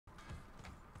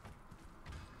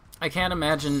I can't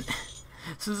imagine...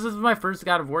 Since this is my first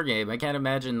God of War game, I can't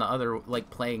imagine the other, like,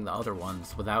 playing the other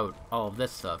ones without all of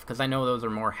this stuff. Because I know those are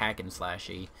more hack and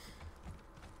slashy.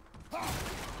 Well,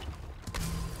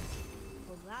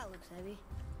 that looks heavy.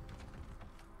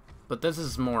 But this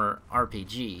is more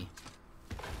RPG.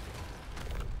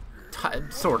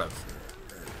 Sort of.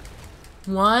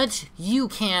 What? You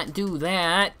can't do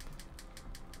that!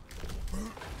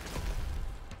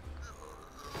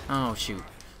 Oh, shoot.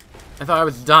 I thought I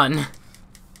was done.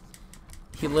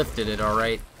 He lifted it,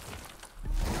 alright.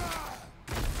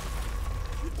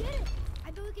 We did it! I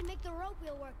bet we can make the rope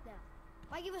wheel work now.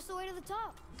 Why give us the way to the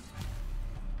top?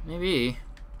 Maybe.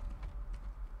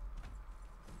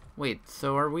 Wait,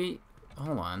 so are we...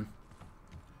 Hold on.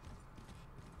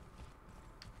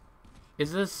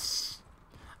 Is this...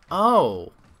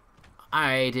 Oh!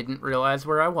 I didn't realize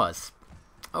where I was.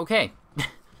 Okay.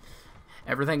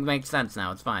 Everything makes sense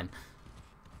now, it's fine.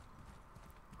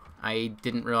 I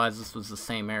didn't realize this was the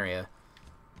same area.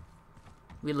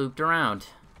 We looped around.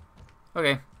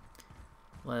 Okay.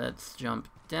 Let's jump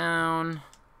down.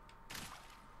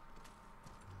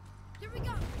 Here we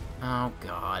go! Oh,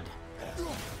 God.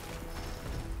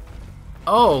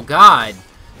 Oh, God!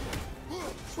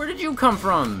 Where did you come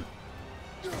from?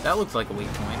 That looks like a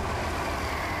weak point.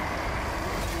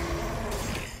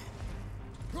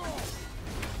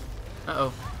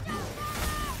 Uh-oh.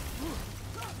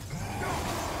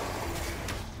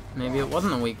 Maybe it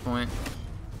wasn't a weak point.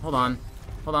 Hold on.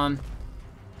 Hold on.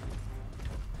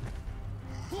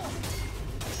 Oh,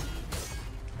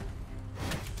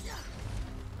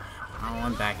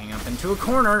 I'm backing up into a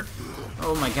corner.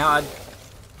 Oh my god.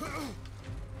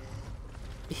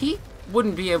 He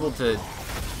wouldn't be able to...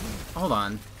 Hold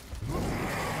on.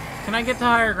 Can I get to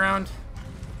higher ground?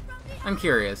 I'm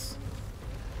curious.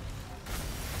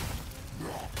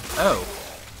 Oh.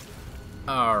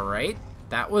 Alright.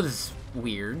 That was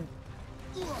weird.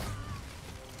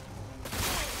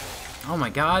 Oh my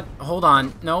god. Hold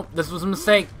on. Nope, this was a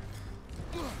mistake.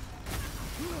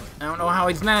 I don't know how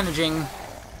he's managing,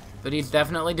 but he's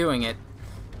definitely doing it.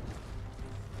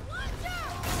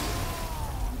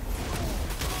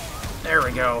 There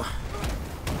we go.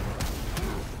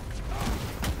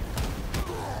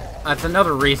 That's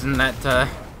another reason that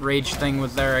rage thing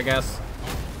was there, I guess.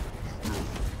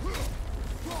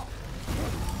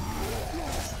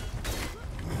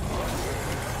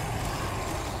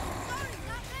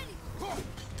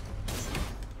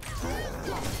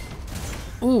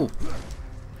 Ooh.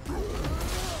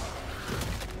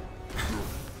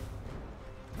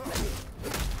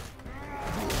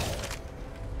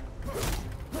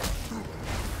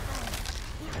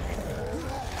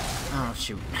 Oh,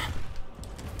 shoot.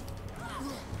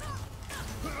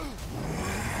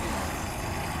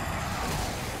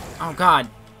 Oh, God.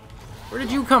 Where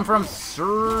did you come from,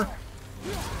 sir?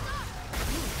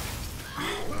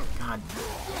 God.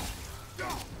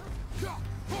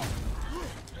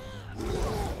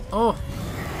 Oh.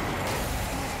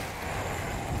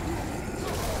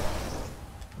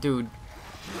 Dude.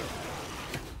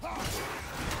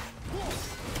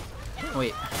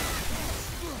 Wait.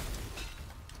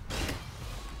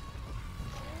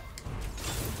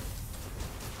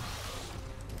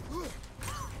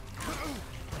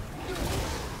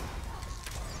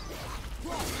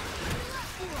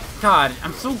 God,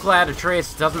 I'm so glad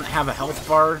Atreus doesn't have a health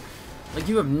bar. Like,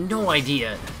 you have no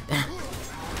idea.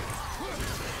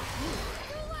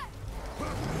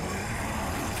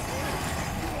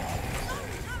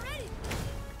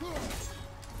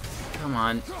 Come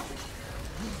on.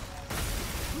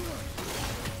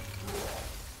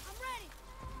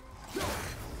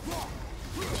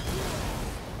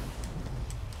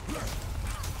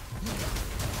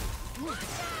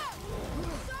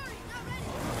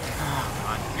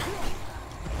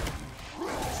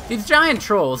 These giant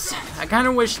trolls, I kind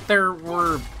of wish there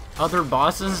were other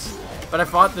bosses, but I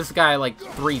fought this guy like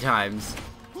 3 times.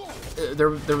 There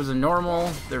was a normal,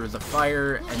 there was a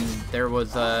fire, and there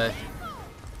was a...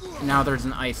 Now there's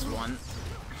an ice one.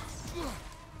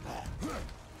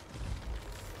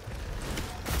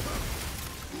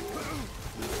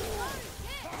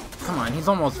 Come on, he's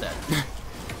almost dead.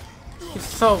 He's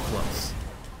so close.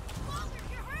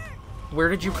 Where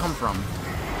did you come from?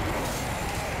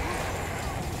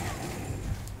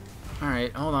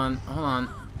 Alright, hold on, hold on.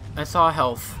 I saw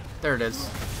health. There it is.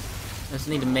 I just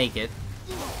need to make it.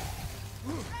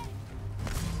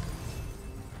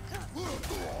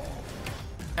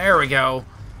 There we go.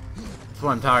 That's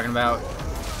what I'm talking about.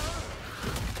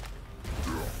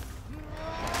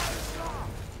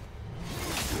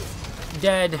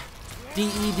 Dead.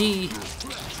 DED.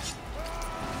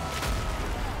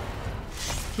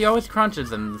 he always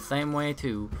crunches them the same way,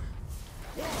 too.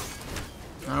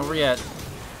 Not over yet.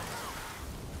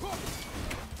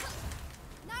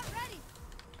 Not ready.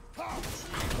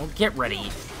 Well, get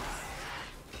ready.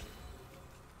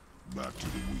 Back to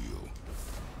the wheel.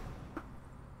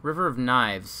 River of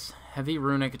Knives. Heavy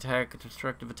runic attack, a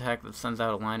destructive attack that sends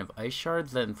out a line of ice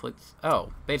shards that inflicts...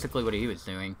 Oh, basically what he was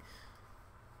doing.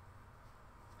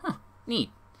 Huh, neat.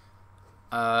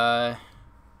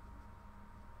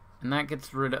 And that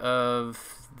gets rid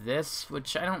of this,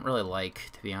 which I don't really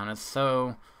like, to be honest.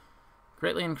 So,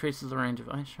 greatly increases the range of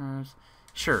ice shards.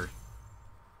 Sure.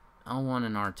 L1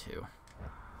 and R2.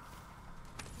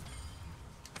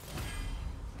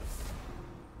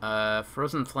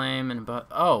 Frozen Flame and about...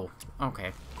 Oh,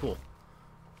 okay, cool.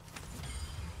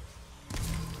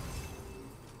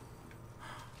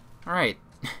 Alright.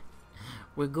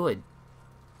 We're good.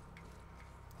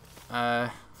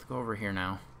 Let's go over here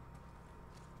now.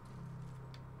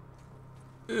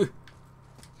 Ugh.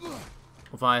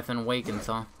 Leviathan awakens,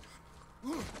 huh?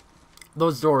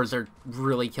 Those doors are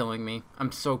really killing me.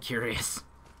 I'm so curious.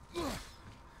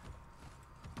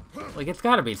 Like, it's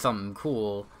gotta be something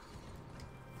cool.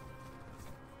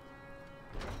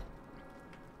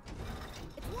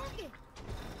 It's working.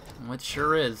 Well, it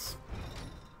sure is.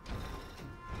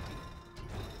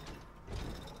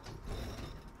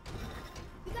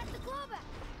 We got the claw back.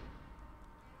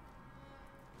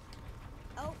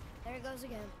 Oh, there it goes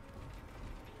again.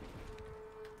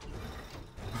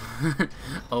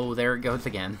 Oh, there it goes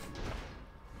again.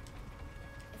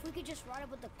 If we could just ride up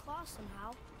with the claw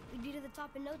somehow, we'd be to the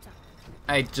top in no time.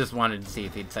 I just wanted to see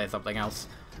if he'd say something else.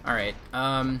 Alright,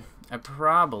 I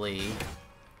probably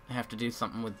have to do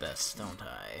something with this, don't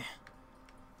I?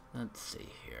 Let's see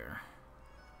here.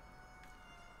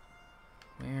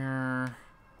 Where...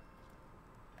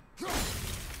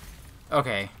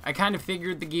 Okay, I kind of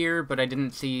figured the gear, but I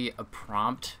didn't see a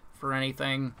prompt for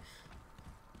anything.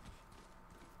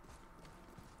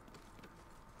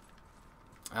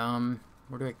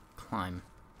 Where do I climb?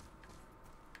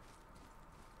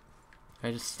 Do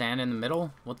I just stand in the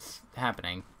middle? What's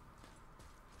happening?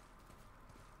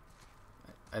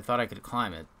 I thought I could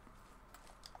climb it.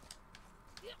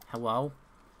 Hello?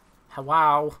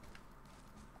 Hello?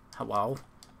 Hello?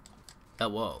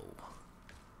 Hello?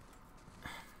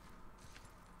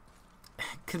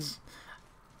 Because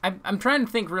I'm trying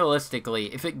to think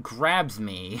realistically. If it grabs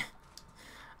me,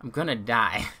 I'm gonna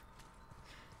die.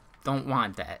 Don't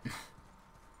want that.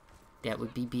 That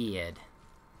would be bad.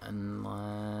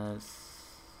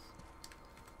 Unless...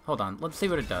 Hold on, let's see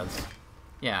what it does.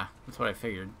 Yeah, that's what I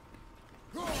figured.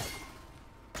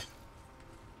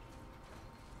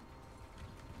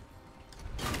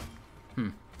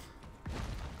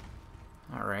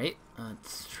 Alright,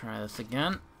 let's try this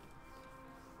again.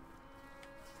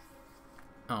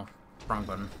 Oh, wrong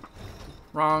button.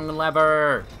 Wrong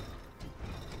lever!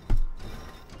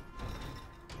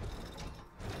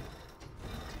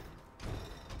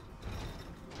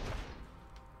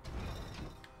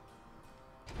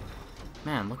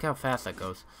 Man, look how fast that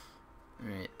goes.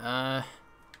 Alright,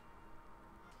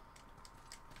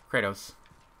 Kratos.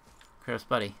 Kratos,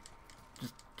 buddy.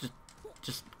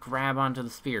 Just grab onto the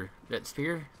spear. That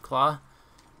spear? Claw?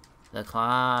 The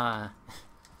claw.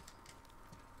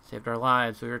 Saved our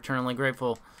lives. We are eternally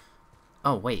grateful.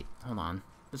 Oh, wait. Hold on.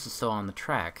 This is still on the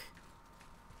track.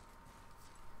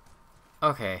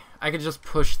 Okay. I could just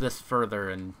push this further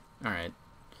and... Alright.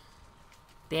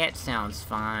 That sounds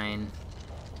fine.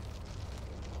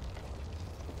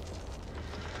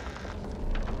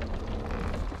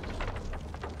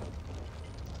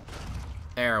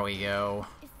 There we go.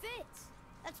 It fits.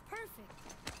 That's perfect.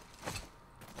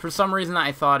 For some reason,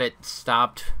 I thought it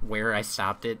stopped where I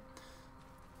stopped it.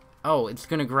 Oh, it's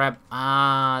gonna grab...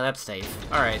 Ah, that's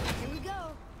safe. Alright. Here we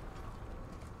go.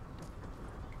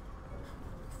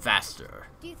 Faster.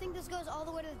 Do you think this goes all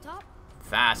the way to the top? We'll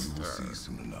Faster. see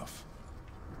soon enough.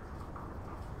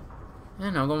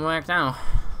 And I'm going back now.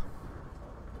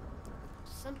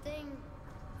 Something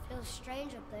feels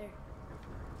strange up there.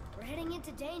 We're heading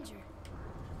into danger.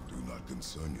 Do not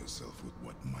concern yourself with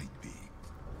what might be.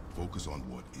 Focus on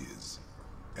what is.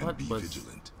 And What be was-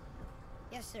 vigilant.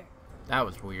 Yes, sir. That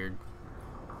was weird.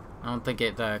 I don't think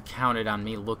it counted on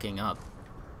me looking up.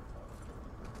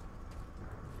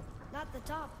 Not the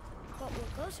top, but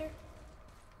we're closer.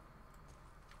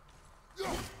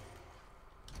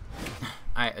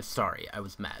 Sorry, I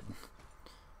was mad.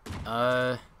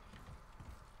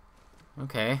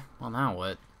 Okay, well now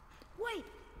what? Wait,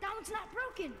 that one's not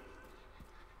broken.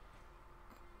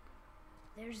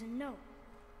 There's a note.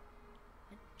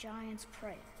 A giant's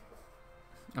prayer.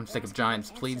 I'm sick of Ask our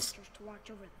giants, please. ancestors to watch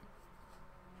over them.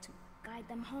 to guide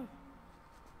them home.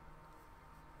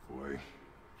 Boy.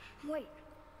 Wait.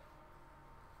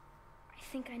 I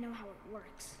think I know how it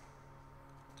works.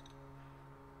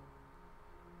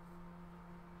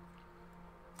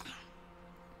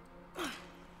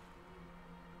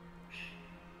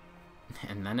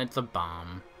 And then it's a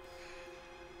bomb.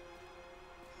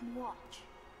 Watch.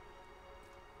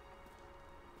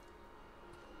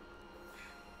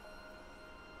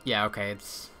 Yeah, okay,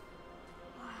 it's...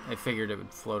 I figured it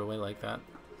would float away like that.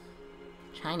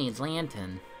 Chinese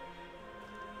lantern.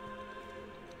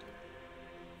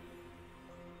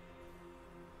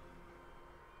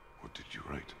 What did you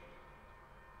write?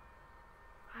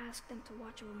 I asked them to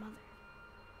watch over Mother.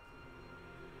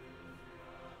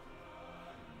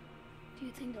 Do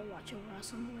you think they'll watch over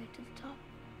us on the way to the top?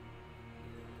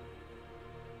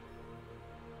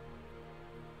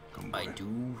 Come I by.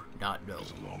 do not know.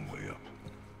 It's a long way up.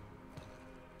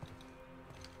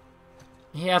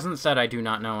 He hasn't said I do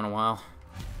not know in a while.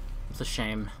 It's a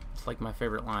shame. It's like my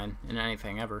favorite line in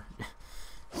anything ever.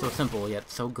 So simple, yet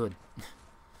so good.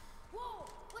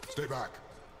 Stay back.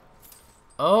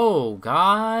 Oh,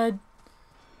 God.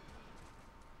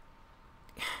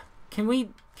 Can we...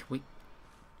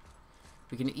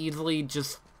 We can easily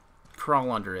just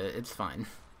crawl under it. It's fine.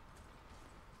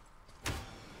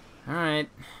 Alright.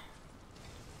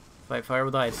 Fight fire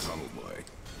with ice. Tunnel boy.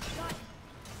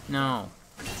 No.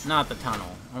 Not the tunnel.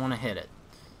 I want to hit it.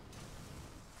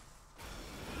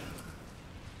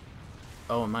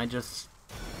 Oh, am I just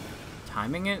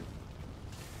timing it?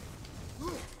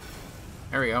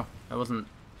 There we go. That wasn't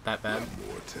that bad.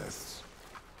 More tests.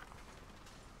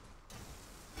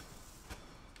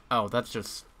 Oh, that's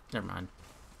just... Never mind.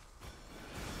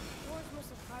 Wars must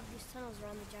have carved these tunnels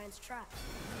around the giant's traps.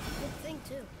 Good thing,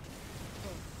 too.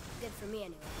 Well, good for me,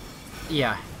 anyway.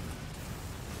 Yeah.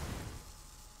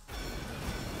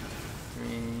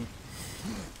 3...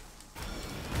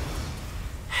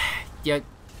 Yeah,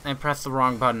 I pressed the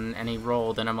wrong button and he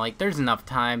rolled and I'm like, there's enough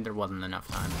time. There wasn't enough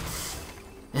time.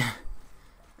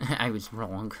 I was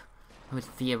wrong. I was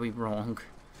very wrong.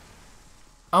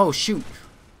 Oh, shoot.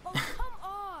 Oh, come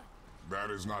on!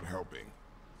 That is not helping.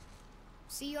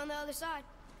 See you on the other side.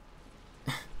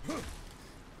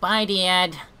 Bye,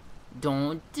 Dad.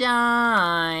 Don't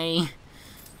die.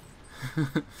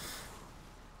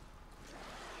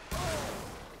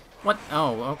 What?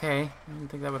 Oh, okay. I didn't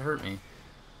think that would hurt me.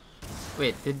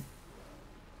 Wait, did...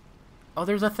 Oh,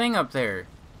 there's a thing up there.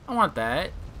 I want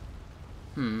that.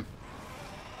 Hmm.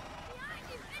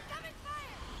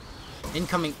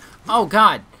 Incoming... Oh,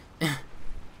 God!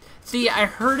 See, I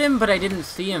heard him, but I didn't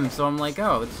see him, so I'm like,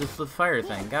 oh, it's just the fire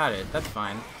thing. Got it. That's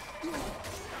fine.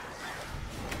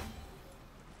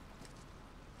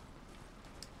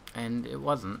 And it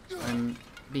wasn't. I'm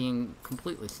being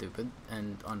completely stupid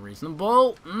and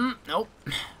unreasonable. Nope.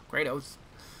 Kratos.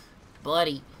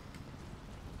 Bloody.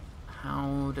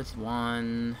 How does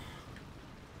one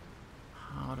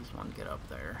get up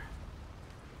there?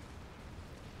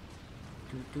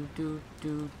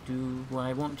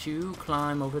 Why won't you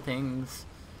climb over things?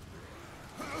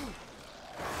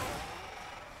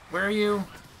 Where are you?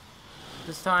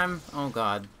 This time? Oh,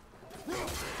 God.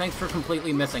 Thanks for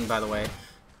completely missing, by the way.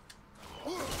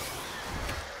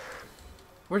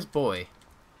 Where's Boy?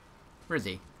 Where is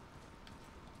he?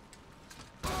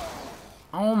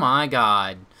 Oh my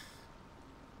God.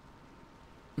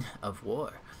 Of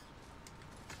war.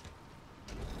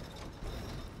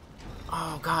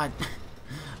 Oh God.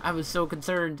 I was so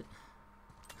concerned.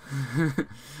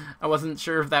 I wasn't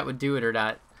sure if that would do it or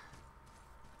not.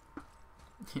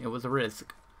 It was a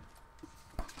risk.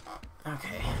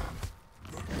 Okay.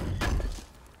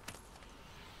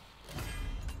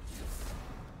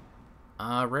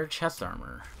 Rare chest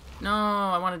armor. No,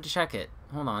 I wanted to check it.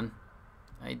 Hold on.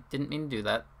 I didn't mean to do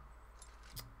that.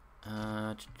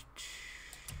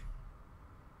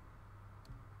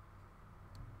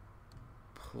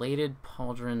 Plated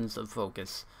pauldrons of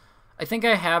focus. I think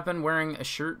I have been wearing a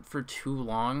shirt for too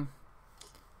long.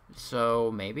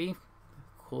 So, maybe?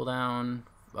 Cooldown.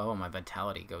 Oh, my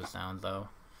vitality goes down, though.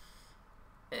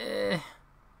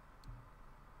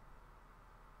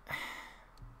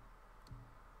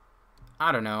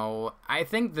 I don't know. I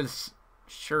think this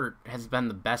shirt has been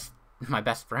the best, my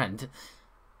best friend.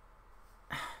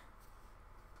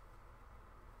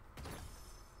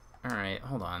 Alright,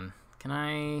 hold on. Can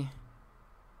I...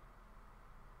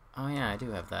 Oh yeah, I do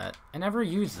have that. I never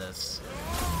use this.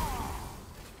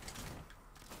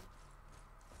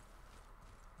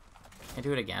 Can I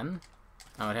do it again?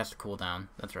 Oh, it has to cool down.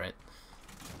 That's right.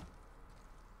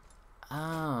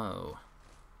 Oh.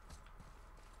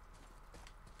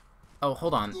 Oh,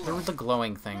 hold on. There was a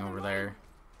glowing thing over there.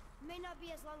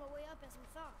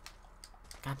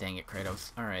 God dang it,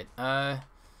 Kratos. Alright,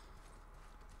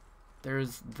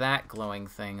 there's that glowing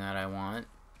thing that I want.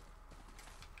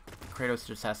 Kratos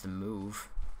just has to move.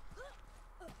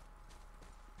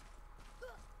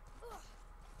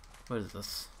 What is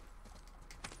this?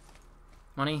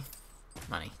 Money?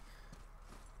 Money.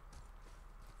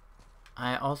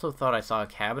 I also thought I saw a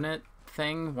cabinet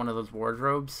thing, one of those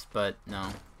wardrobes, but no.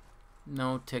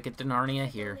 No ticket to Narnia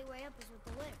here. The only way up is with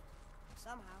the lift.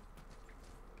 Somehow.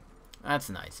 That's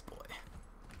nice, boy.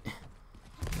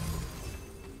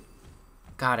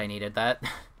 God, I needed that.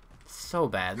 So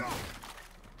bad.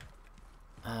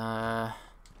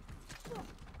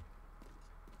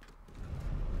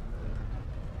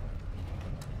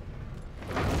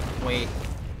 Wait.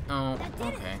 Oh,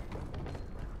 okay.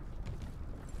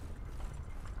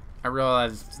 I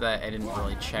realized that I didn't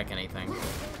really check anything.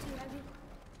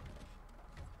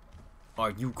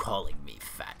 Are you calling me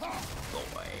fat,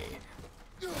 boy?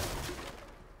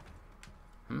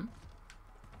 Hmm?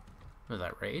 Was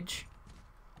that rage?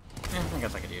 Yeah, I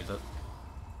guess I could use it.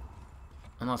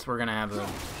 Unless we're gonna have a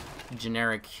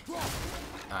generic,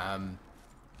 oh.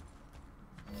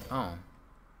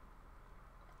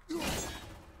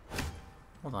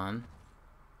 Hold on.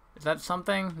 Is that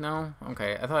something? No?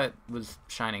 Okay, I thought it was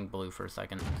shining blue for a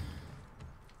second.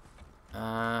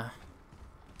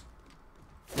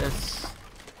 This...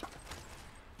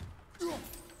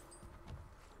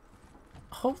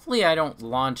 Hopefully I don't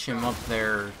launch him up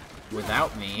there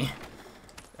without me.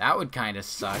 That would kind of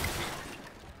suck.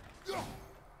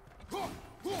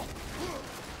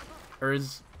 Or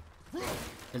is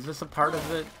this a part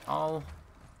of it all?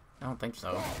 I don't think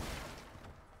so.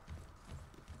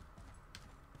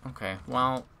 Okay,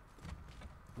 well,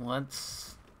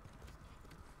 let's...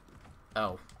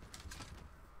 Oh.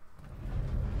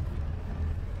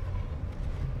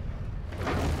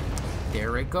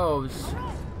 There it goes.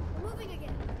 We're moving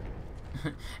again.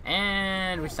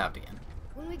 And we stopped again.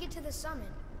 When we get to the summit,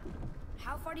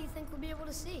 how far do you think we'll be able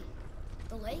to see?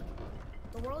 The lake?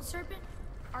 The world serpent?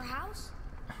 Our house?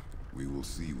 We will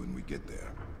see when we get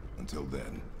there. Until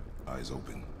then, eyes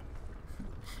open.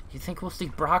 You think we'll see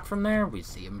Brock from there? We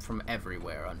see him from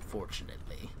everywhere,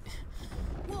 unfortunately.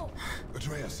 Whoa!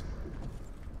 Atreus!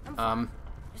 I'm fine.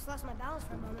 Just lost my balance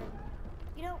for a moment.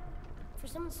 You know, for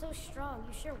someone so strong,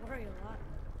 you sure worry a lot.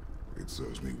 It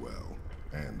serves me well,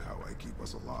 and how I keep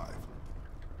us alive.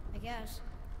 I guess.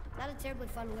 Not a terribly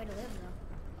fun way to live,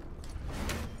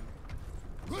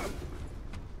 though.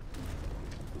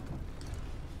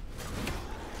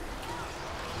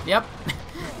 Yep.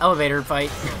 Elevator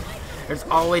fight. There's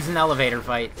always an elevator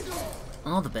fight.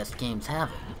 All the best games have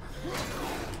them.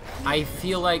 I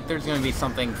feel like there's gonna be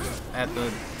something at the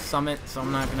summit, so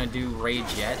I'm not gonna do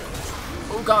rage yet.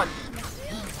 Oh god!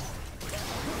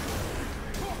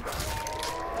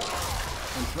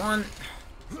 There's one.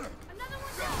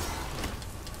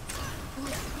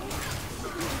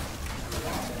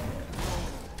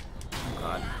 Oh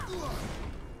god.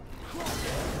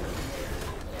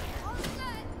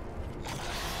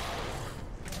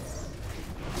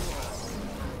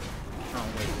 Oh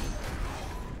wait.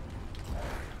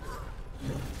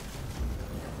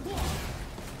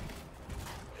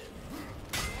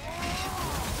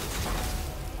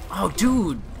 Oh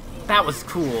dude! That was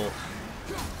cool.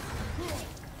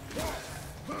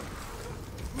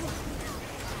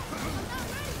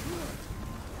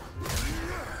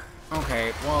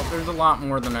 Okay, well, there's a lot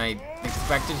more than I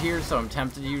expected here, so I'm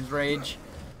tempted to use rage.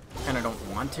 Kinda don't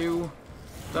want to,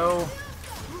 though.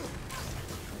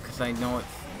 Because I know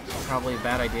it's probably a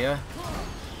bad idea.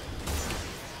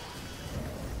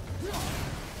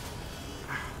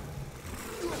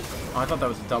 Oh, I thought that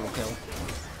was a double kill.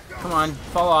 Come on,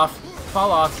 fall off.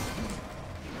 Fall off.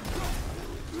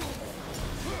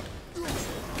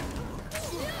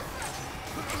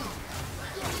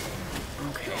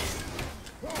 Okay.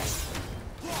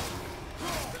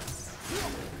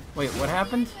 Wait, what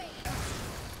happened?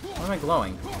 Why am I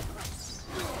glowing?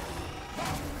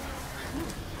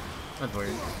 That's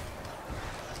weird.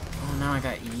 Oh, now I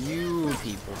got you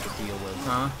people to deal with,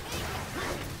 huh?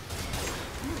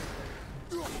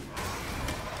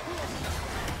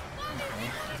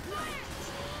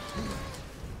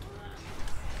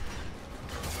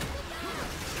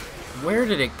 Where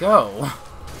did it go?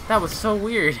 That was so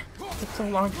weird. It took so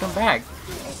long to come back.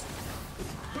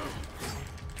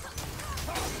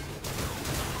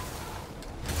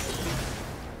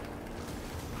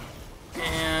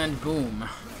 And boom.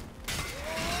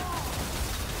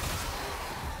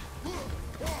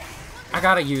 I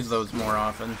gotta use those more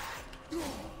often.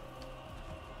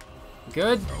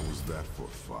 Good? How was that for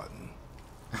fun?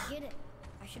 Get it.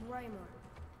 I should worry more.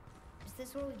 Is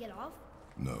this where we get off?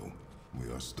 No, we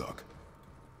are stuck.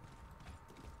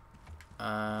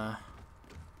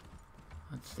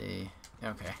 Let's see.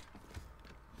 Okay.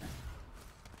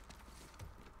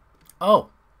 Oh!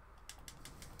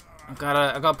 I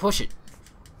gotta push it.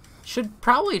 Should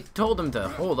probably told him to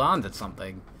hold on to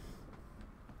something.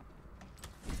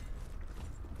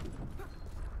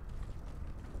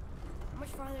 How much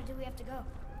farther do we have to go?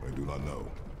 I do not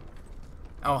know.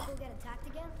 Oh, We'll get attacked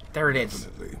again? there it is.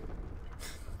 Definitely.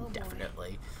 Oh, boy.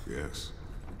 Definitely. Yes.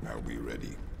 Now be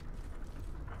ready.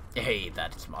 Hey,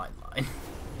 that's my line.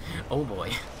 Oh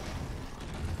boy.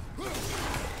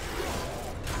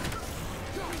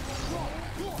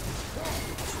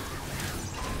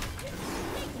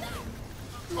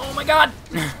 Oh my god!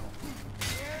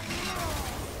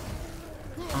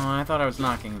 Oh, I thought I was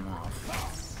knocking him off.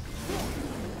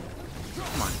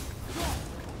 Come on.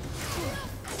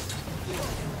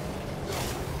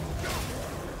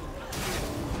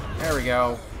 There we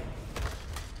go.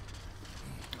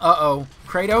 Uh-oh.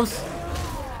 Kratos?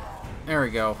 There we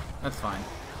go. That's fine.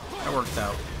 That works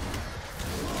out.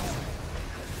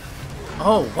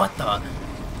 Oh, what the?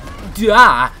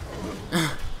 Ah!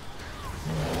 Oh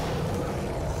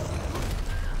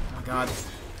my god.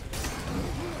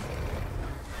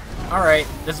 Alright,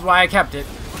 this is why I kept it.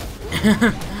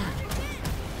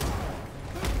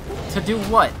 To do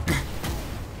what?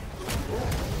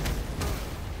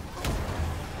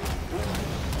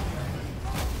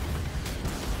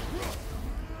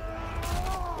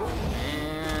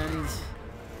 And...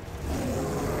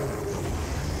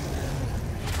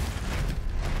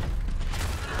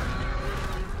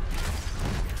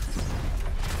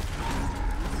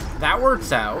 that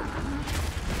works out.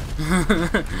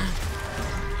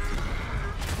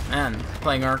 Man,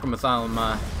 playing Arkham Asylum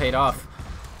paid off.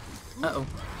 Uh-oh.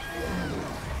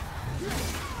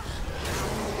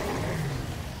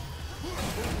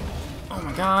 Oh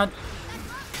my god.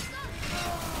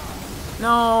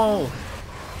 No!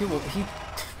 He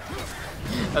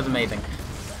that was amazing.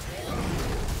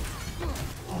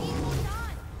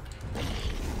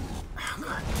 Oh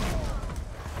god.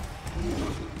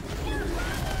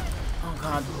 Oh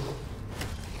god.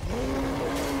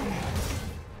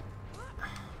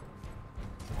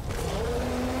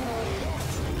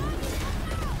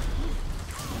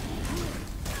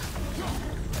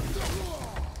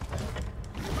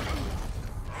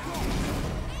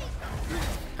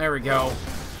 There we go.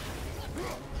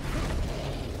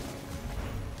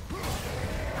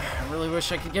 I really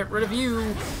wish I could get rid of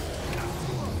you.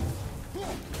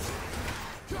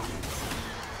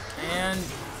 And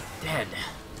dead.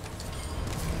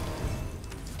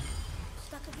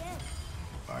 Stuck again.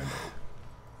 I know.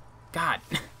 God.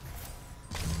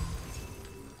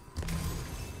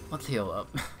 Let's heal up.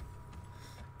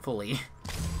 Fully.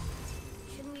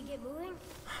 Shouldn't we get moving?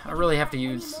 I really have to Any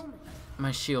use moment.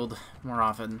 my shield more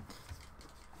often.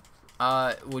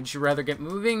 Would you rather get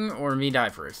moving or me die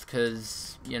first?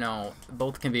 Because, you know,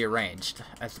 both can be arranged,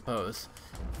 I suppose.